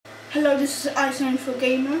Hello, this is Ice904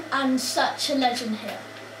 Gamer and SuchA Legend here.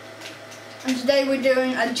 And today we're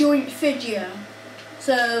doing a joint video.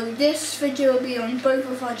 So this video will be on both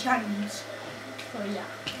of our channels. Oh yeah.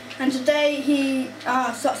 And today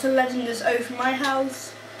SuchA Legend is over from my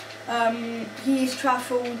house. He's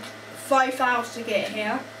travelled 5 hours to get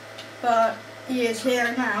here, but he is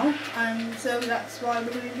here now, and so that's why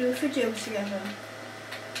we're going to do a video together.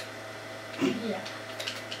 Yeah.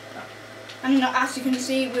 And as you can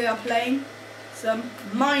see, we are playing some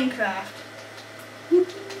Minecraft.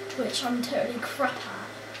 Which I'm totally crap at.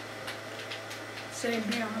 Same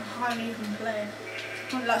here, I hardly even play it.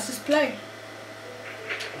 Well, let's just play.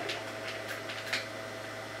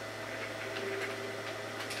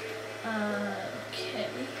 Okay.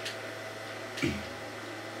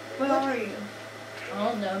 Where are you? I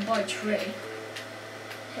don't know, by a tree.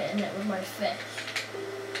 Hitting it with my fist.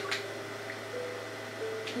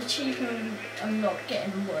 The achievement, I'm not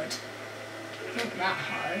getting wood. Not that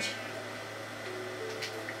hard. It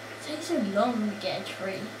takes so long to get a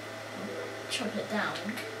tree. Chop it down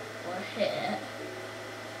or hit it.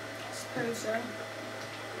 I suppose so.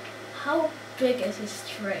 How big is this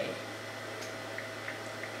tree?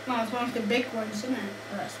 Well, it's one of the big ones, isn't it?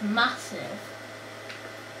 Oh, it's massive.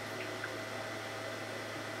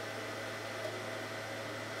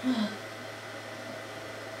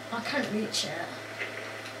 I can't reach it.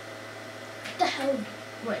 What the hell?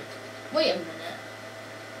 Wait a minute.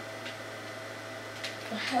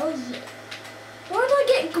 The hell is it? Where did I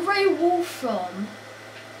get grey wool from?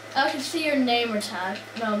 I can see your namer tag.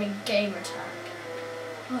 No, I mean gamer tag.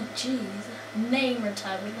 Oh jeez. Namer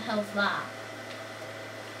tag, what the hell's that?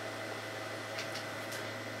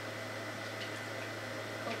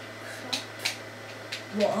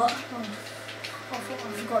 What? Oh, I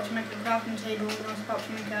forgot to make a crafting table when I was about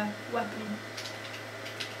to make a weapon.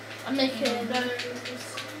 I'm making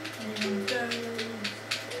those. No.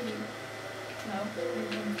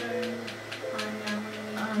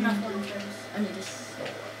 Nothing of those. I need a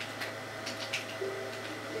sword.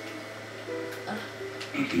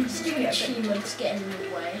 Stupid achievement's getting in the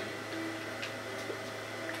way.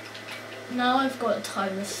 Now I've got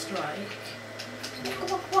time to strike. I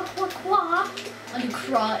do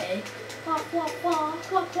karate.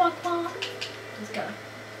 Let's go.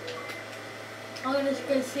 I'm gonna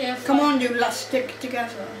go see if Come on, dude, let's stick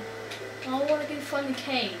together. I wanna go find the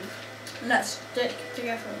cave. Let's stick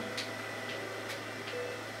together.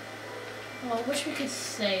 Oh, I wish we could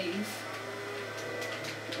save.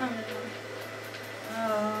 I don't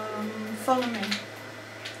know. Follow me.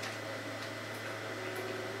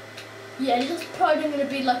 Yeah, this is probably gonna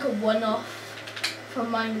be like a one-off for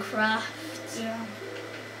Minecraft. Yeah.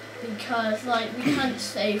 Because like we can't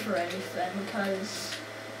save or anything because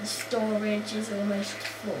the storage is almost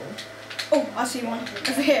full. Oh, I see one.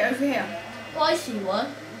 Over here, over here. Oh, I see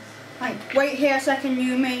one. Right, wait here a second,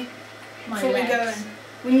 you and me, before we go in.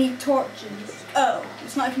 We need torches. Oh,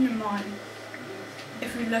 it's not even in mine.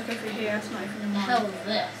 If we look over here, it's not even in mine. Hell,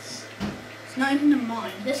 this. It's not even in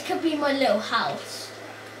mine. This could be my little house.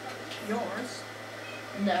 Yours?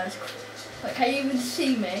 No, it's like, can you even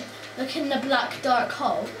see me? Look in the black dark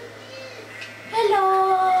hole.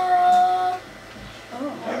 Hello.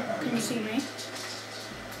 Oh, can you see me?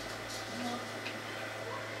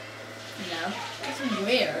 No, it's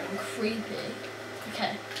weird and creepy.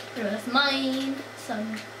 Okay, let's mine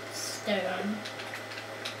some stone.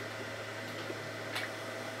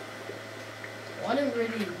 I don't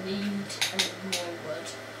really need any more wood.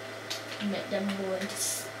 Make them more into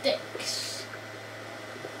sticks.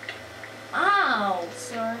 Ow!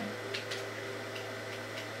 Sorry.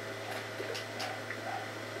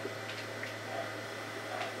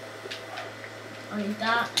 I need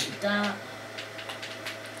that,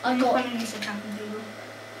 I'm going to use a crafting table.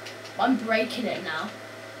 I'm breaking it now.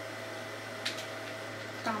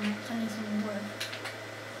 Damn it, I need some wood.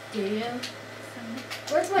 Do you?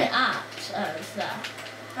 Where's my axe? Oh, it's there.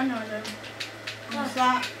 I know I don't. What's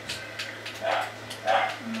that?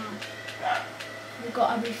 No. You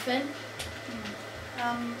got everything?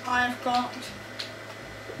 I've got...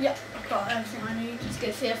 Yep, I've got everything I need. Let's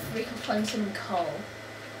go see if we can find some coal.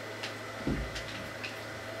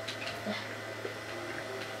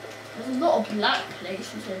 There's a lot of black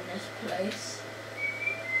places in this place.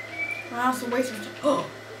 Well, that's a waste of time. Oh!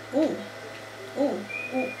 Oh! Oh!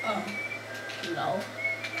 Oh! Oh! Lol.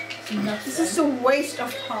 This is a waste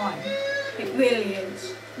of time. It really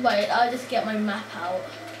is. Wait, I'll just get my map out.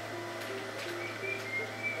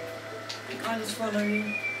 I'll just follow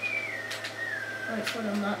you. Wait for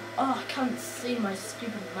the map. Oh, I can't see my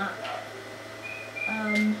stupid map.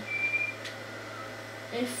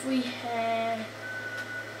 If we head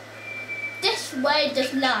this way,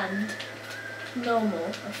 just land normal,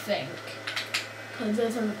 I think. Because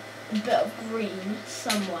there's a bit of green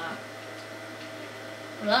somewhere.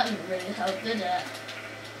 Well, that didn't really help, did it?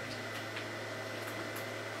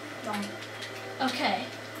 No. Okay.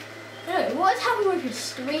 No, what is happening with your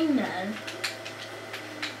screen then?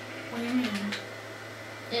 What do you mean?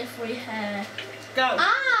 If we had... Go.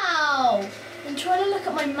 Ow! I'm trying to look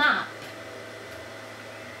at my map.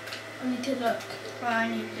 I need to look. Well, I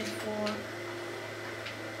need this for...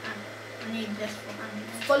 I need this for...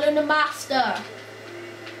 Follow the master.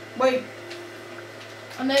 Wait.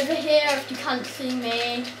 I'm over here if you can't see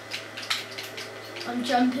me. I'm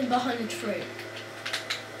jumping behind a tree.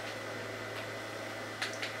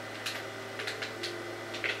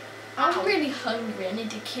 I'm really hungry. I need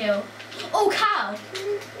to kill. Oh, cow!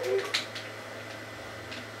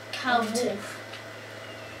 Cow too.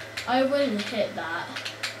 I wouldn't hit that.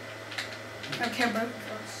 Okay, both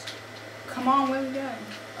of us. Come on, where are we going?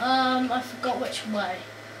 I forgot which way.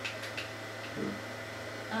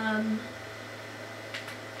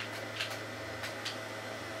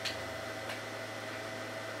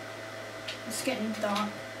 It's getting dark.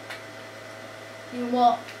 You know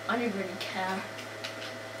what? I don't really care.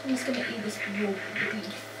 I'm just gonna eat this raw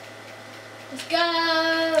beef. Let's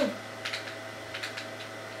go!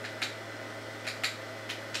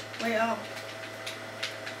 Wait up.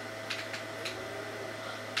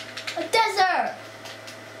 A desert!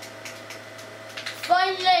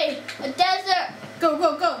 Finally! A desert! Go,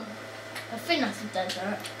 go, go! I think that's a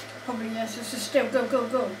desert. Probably yes, it's just still go, go,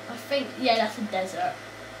 go. I think, yeah, that's a desert.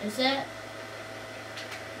 Is it?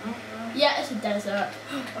 I don't know. Yeah, it's a desert.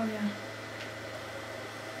 Oh yeah.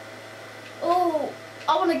 Oh,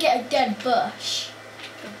 I want to get a dead bush.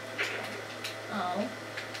 Oh.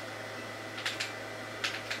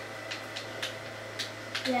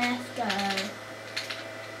 Let's go.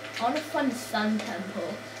 I want to find the sun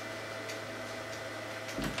temple.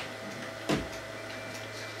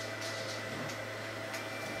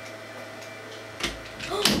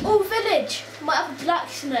 Oh, village! Might have a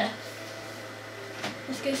blacksmith.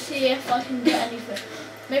 Let's go see if I can get anything.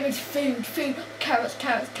 Maybe it's food, carrots,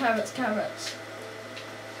 carrots, carrots, carrots.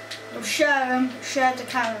 We'll share them, share the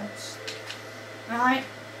carrots. Alright?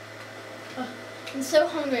 I'm so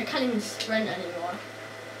hungry I can't even sprint anymore.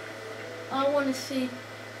 I want to see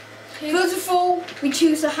who... First of all, we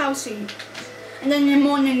choose a house each. And then in the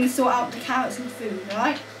morning we sort out the carrots and food,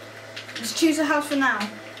 alright? Let's choose a house for now.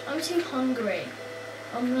 I'm too hungry.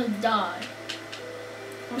 I'm gonna die.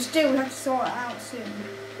 Well, still, we have to sort it out soon.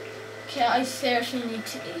 Okay, I seriously need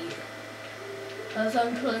to eat. Else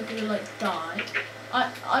I'm probably gonna like die.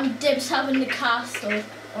 I'm dibs having the castle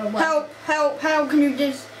or what? Help, help, help, can you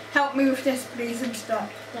just help me with this please and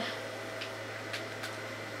stuff? Yeah.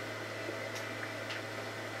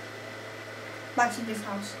 Back to this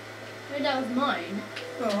house. Maybe that was mine.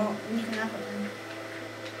 Well, you can have it then.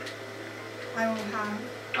 I will have.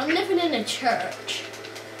 I'm living in a church.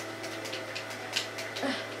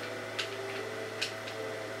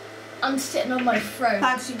 I'm sitting on my throne.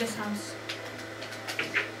 Back to this house.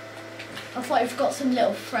 I thought I've got some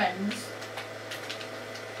little friends.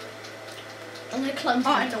 I'm gonna climb to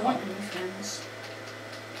Oh, the I don't top. want any friends.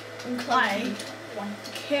 I'm I climbing. want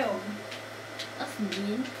to kill them. That's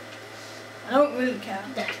mean. I don't really care.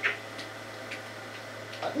 There.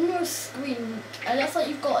 On your screen, it looks like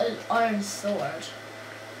you've got an iron sword.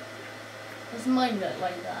 Does mine look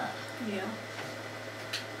like that? Yeah.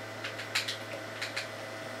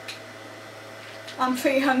 I'm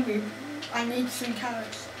pretty hungry. I need some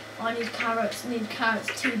carrots. I need carrots,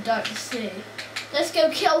 too dark to see. Let's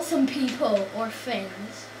go kill some people or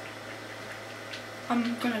things.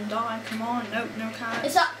 I'm gonna die, come on. Nope, no carrots.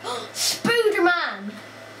 Is that Spooderman?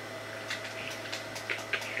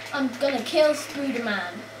 I'm gonna kill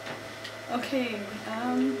Spooderman. Okay,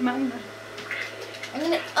 Magna. I'm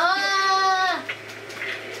gonna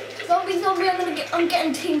zombie, I'm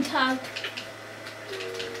getting team tagged.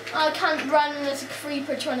 I can't run and there's a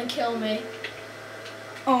creeper trying to kill me.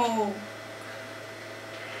 Oh.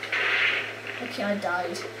 Okay, I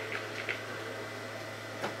died.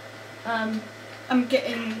 I'm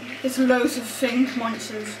getting, there's loads of thing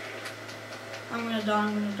monsters. I'm gonna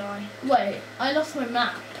die. Wait, I lost my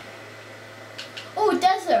map. Oh,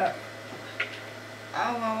 desert.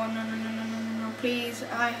 Oh, no, please,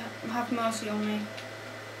 have mercy on me.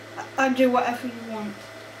 I'll do whatever you want.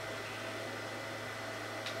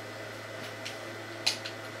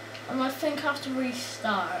 I think I have to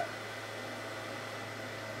restart.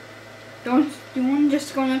 Do you want to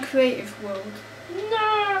just go on a creative world?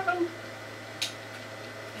 No!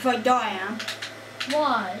 If I die,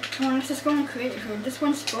 Why? come on, let's just go on a creative world. This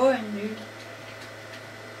one's boring, dude.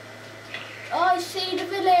 Oh, I see the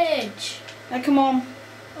village. Now come on.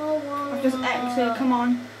 Oh wow. I've just exited. Come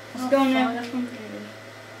on. Let's go now. That's completed.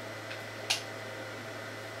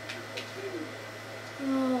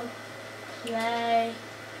 Oh, play.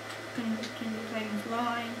 Continue playing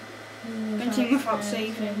flying. Continue without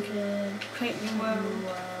saving. Create new world.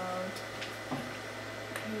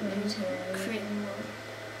 Create new world.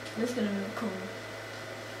 This is gonna be cool.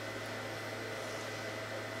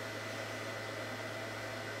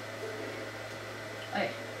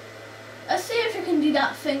 Alright. Let's see if we can do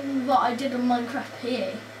that thing that I did on Minecraft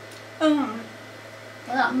here. Oh.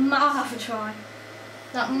 That I'll have to try.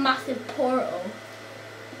 That massive portal.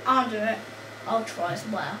 I'll do it. I'll try as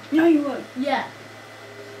well. No, you won't. Yeah.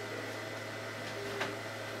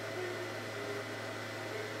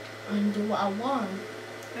 I can do what I want.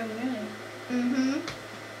 Oh, really? Mhm.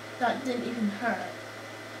 That didn't even hurt.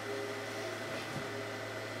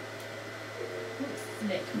 Don't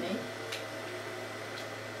flick me.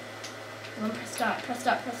 Come on, press start, press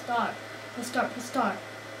start, press start. Press start, press start.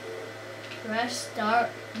 Press start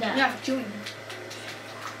now. Yeah, join.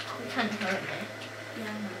 You can't hurt me. Yeah,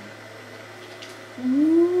 I know.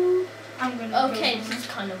 Ooh. I'm gonna Okay, go this is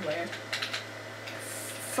kind of weird.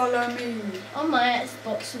 Follow me. On my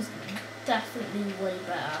Xbox is definitely way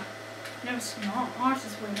better. No, it's not. Ours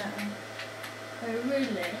is way better. Oh,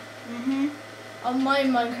 really? Mhm. On my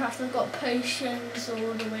Minecraft, I've got potions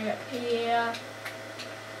all the way up here.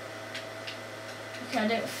 Okay, I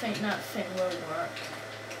don't think that thing will work.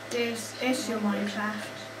 This is your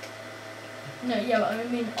Minecraft. No, yeah, but I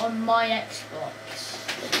mean on my Xbox.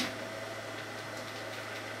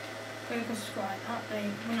 Because it's got an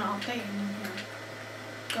update. We're not updating here.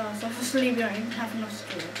 Guys, obviously we don't even have enough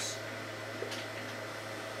skills.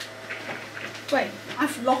 Wait,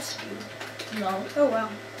 I've lost you. No. Oh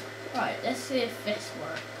well. Right, let's see if this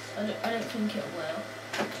works. I don't think it will.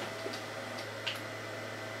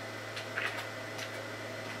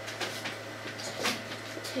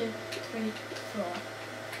 Two, three, four.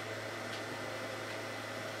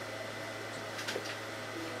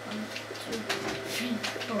 1, 2, 3,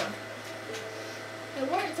 4. It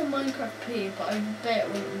works on Minecraft P, but I bet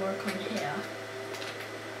it wouldn't work on here.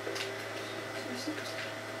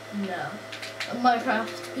 No.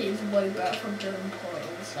 Minecraft P is way better for doing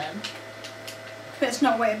portals then. But it's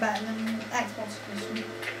not way better than Xbox edition.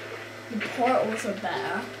 The portals are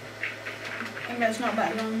better. And it's not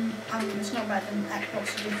better than it's not better than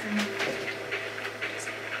Xbox edition.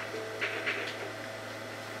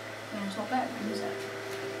 No, it's not better than, is it?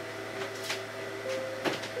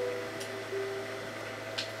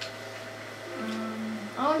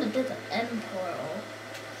 I want to do the end portal.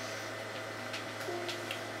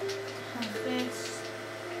 Have this.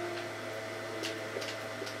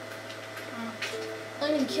 I'm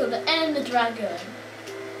going to kill the end dragon.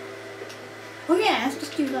 Oh yeah, let's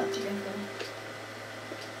just do that together.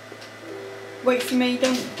 Wait for me,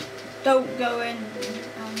 don't go in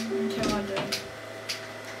until I do.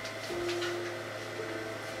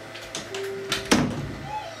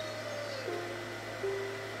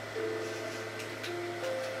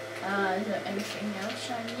 Is there anything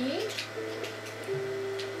else I need?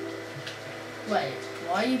 Wait,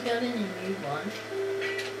 why are you building a new one?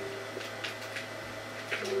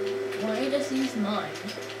 Why don't you just use mine?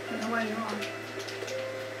 I don't know where you are.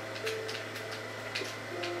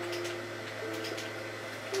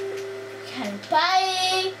 Okay,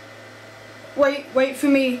 bye! Wait for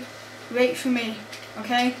me. Wait for me,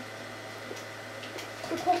 okay?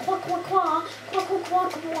 Quack, quack, quack, quack, quack, quack,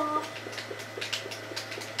 quack, quack.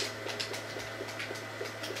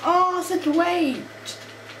 Oh, I said wait.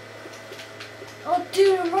 Oh,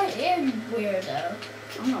 dude, I'm right here, you weirdo.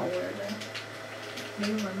 I'm not a weirdo.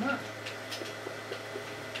 Maybe I'm not.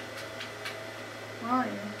 Where are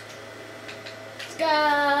you? Let's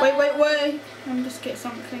go! Wait. Let me just get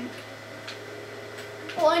something.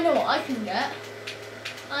 Oh, I know what I can get.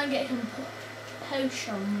 I get some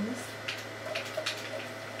potions.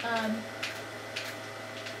 And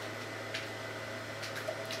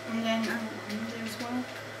then there as well.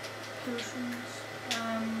 Potions. I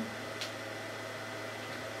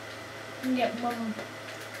can get one.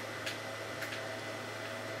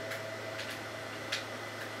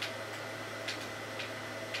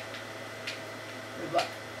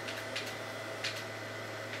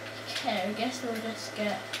 Okay, I guess we'll just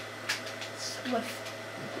get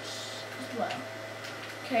swiftness as well.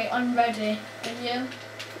 Okay, I'm ready. Are you?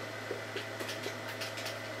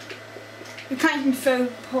 You can't even throw.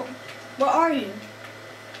 What are you?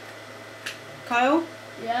 Kyle?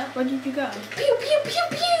 Yeah? Where did you go? Pew pew pew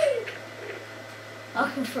pew! I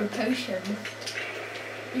can throw potions.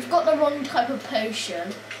 You've got the wrong type of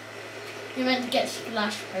potion. You're meant to get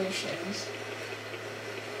splash potions.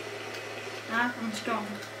 Ah, I'm strong.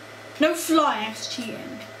 No fly, that's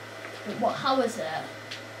cheating. But what? How is it?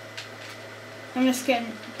 I'm just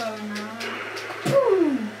getting bow and arrow.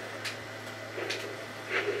 Boom!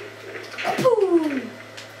 Boom!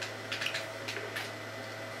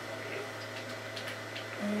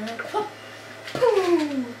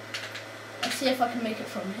 Boom! Let's see if I can make it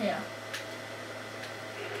from here.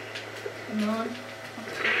 Come on.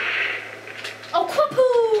 Oh,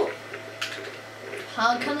 Quapoo!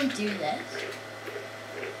 How can I do this?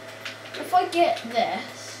 If I get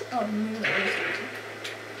this... Oh, no.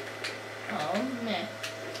 Oh, miss.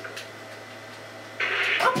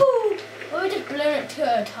 Quapoo! Why would it blow it 2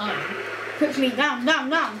 at a time? Puts me down.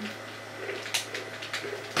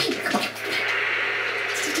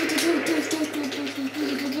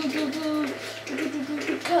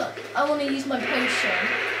 I want to use my potion.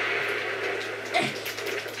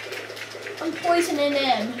 I'm poisoning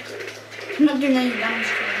him. I'm not doing any damage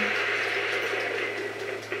to him.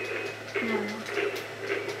 No.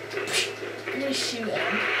 I'm going to shoot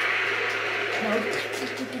him. No.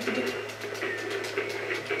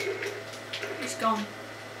 It's gone.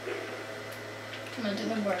 Come on,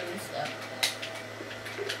 don't worry though.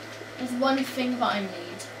 There's one thing that I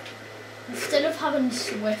need. Instead of having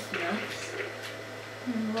swiftness,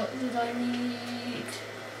 what did I need?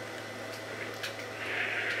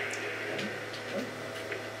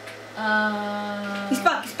 He's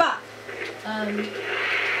back. I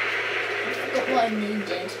forgot what I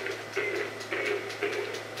needed.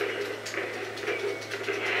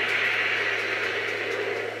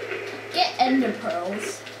 Get ender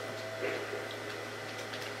pearls.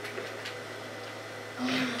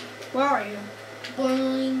 Where are you?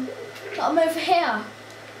 Boing. I'm over here.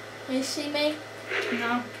 Can you see me?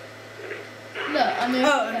 No. Look, I'm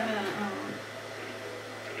over here.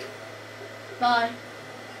 Bye.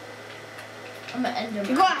 I'm an enderman.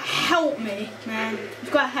 You've got to help me, man.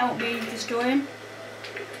 You've got to help me destroy him.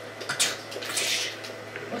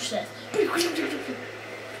 Watch this.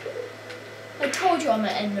 I told you I'm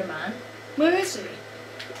an enderman. Where is he?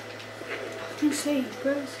 I can see.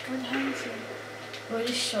 Where the hell is he? We're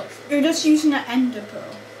just shot. You're just using an ender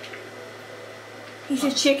pearl. He's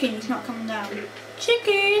a chicken. He's not coming down.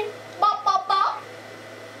 Chicken! Bop, bop, bop.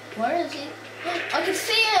 Where is he? I can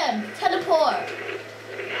see him. Teleport.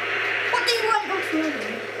 What do you want off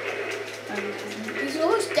He's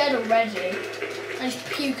almost dead already. And he's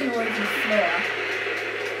puking all over the floor.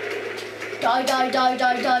 Die, die, die,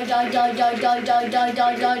 die, die, die, die, die, die, die, die,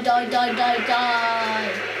 die, die, die, die, die,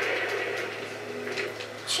 die.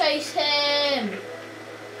 Chase him.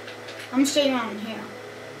 I'm staying around here.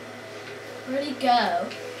 Where'd he go?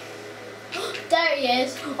 There he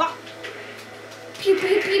is. Ah. Pew,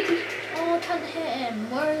 pew, pew, pew. Oh, I can't hit him.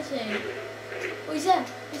 Where is he? Oh, he's there.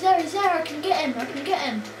 He's there. He's there. I can get him. I can get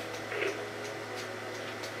him.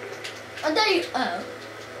 And there you... Oh.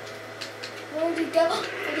 Where did he go?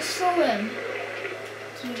 I just saw him.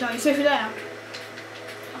 He's over there.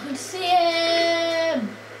 I can see him.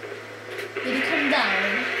 Did he come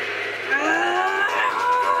down?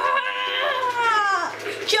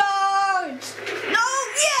 Charge! No!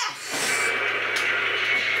 Yes!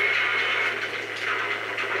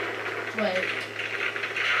 Wait.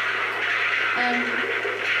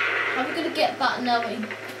 How are we gonna get back now?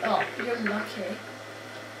 Oh, you're lucky.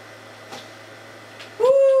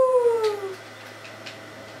 Woo!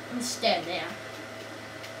 I'm staying there.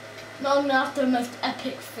 Now I'm gonna have the most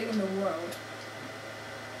epic thing in the world.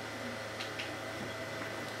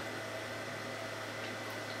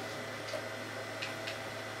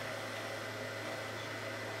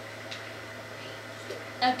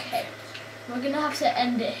 Okay, we're gonna have to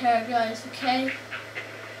end it here, guys, okay?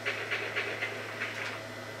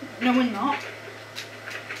 No, we're not.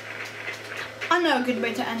 I know a good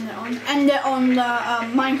way to end it on. End it on the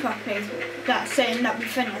Minecraft page that's saying that we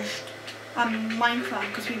finished Minecraft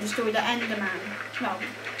because we destroyed the Enderman. No,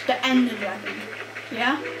 the Ender Dragon.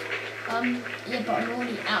 Yeah? Yeah, but I'm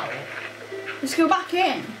already out. Let's go back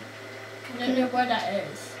in. I don't know where that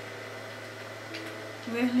is.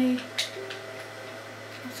 Really?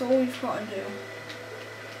 That's all we've got to do.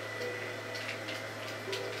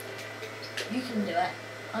 You can do it.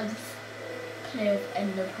 I'll just play with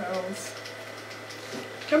ender pearls.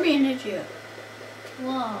 Don't be an idiot.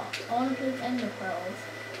 Wow, I want to play with ender pearls.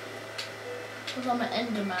 Because I'm an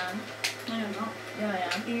enderman. No, you're not. Yeah, I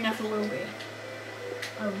am. You never will be.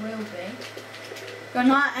 I will be. You're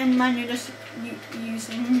not an Enderman, you're just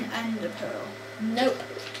using Ender Pearl. Nope.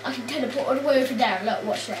 I can teleport all the way over there. Look,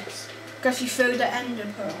 watch this. Because you threw the Ender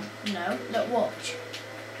Pearl. No, look, watch.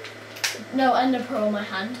 No ender pearl in my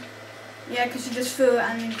hand. Yeah, because you just threw it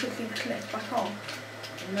and then quickly clicked back off.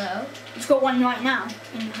 No. You've got one right now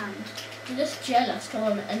in your hand. You're just jealous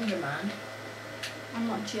because I'm an Enderman. I'm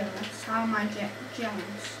not jealous. How am I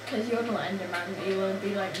jealous? Because you're not Enderman, but you want to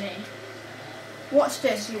be like me. What's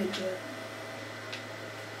this you do?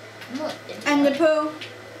 What? Ender pearl.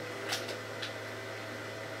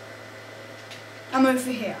 I'm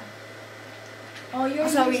over here. Oh,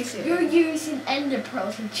 you're using Ender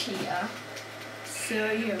pearls, you cheater. So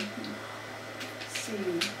are you.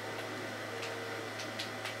 See.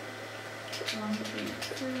 1,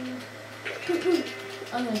 2, 3.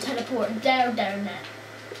 I'm gonna teleport down there.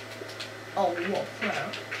 Oh, what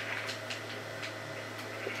pro?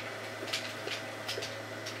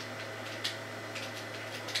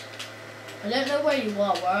 I don't know where you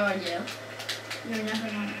are. Where are you? You'll never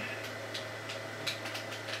know.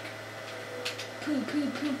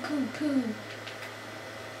 Poo.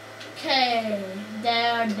 Okay,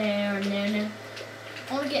 down.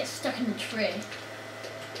 I want to get stuck in the tree.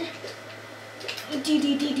 D.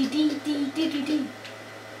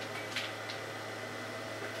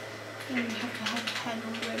 You have to have the head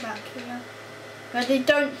all the way back here. Ready?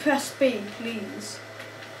 Don't press B, please.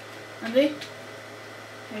 Ready?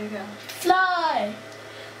 Here we go. Fly!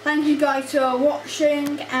 Thank you guys for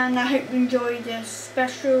watching, and I hope you enjoyed this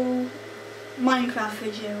special Minecraft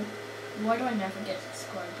video. Why do I never get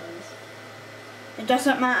subscribers? It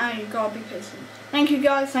doesn't matter, you gotta be patient. Thank you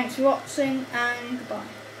guys, thanks for watching, and goodbye.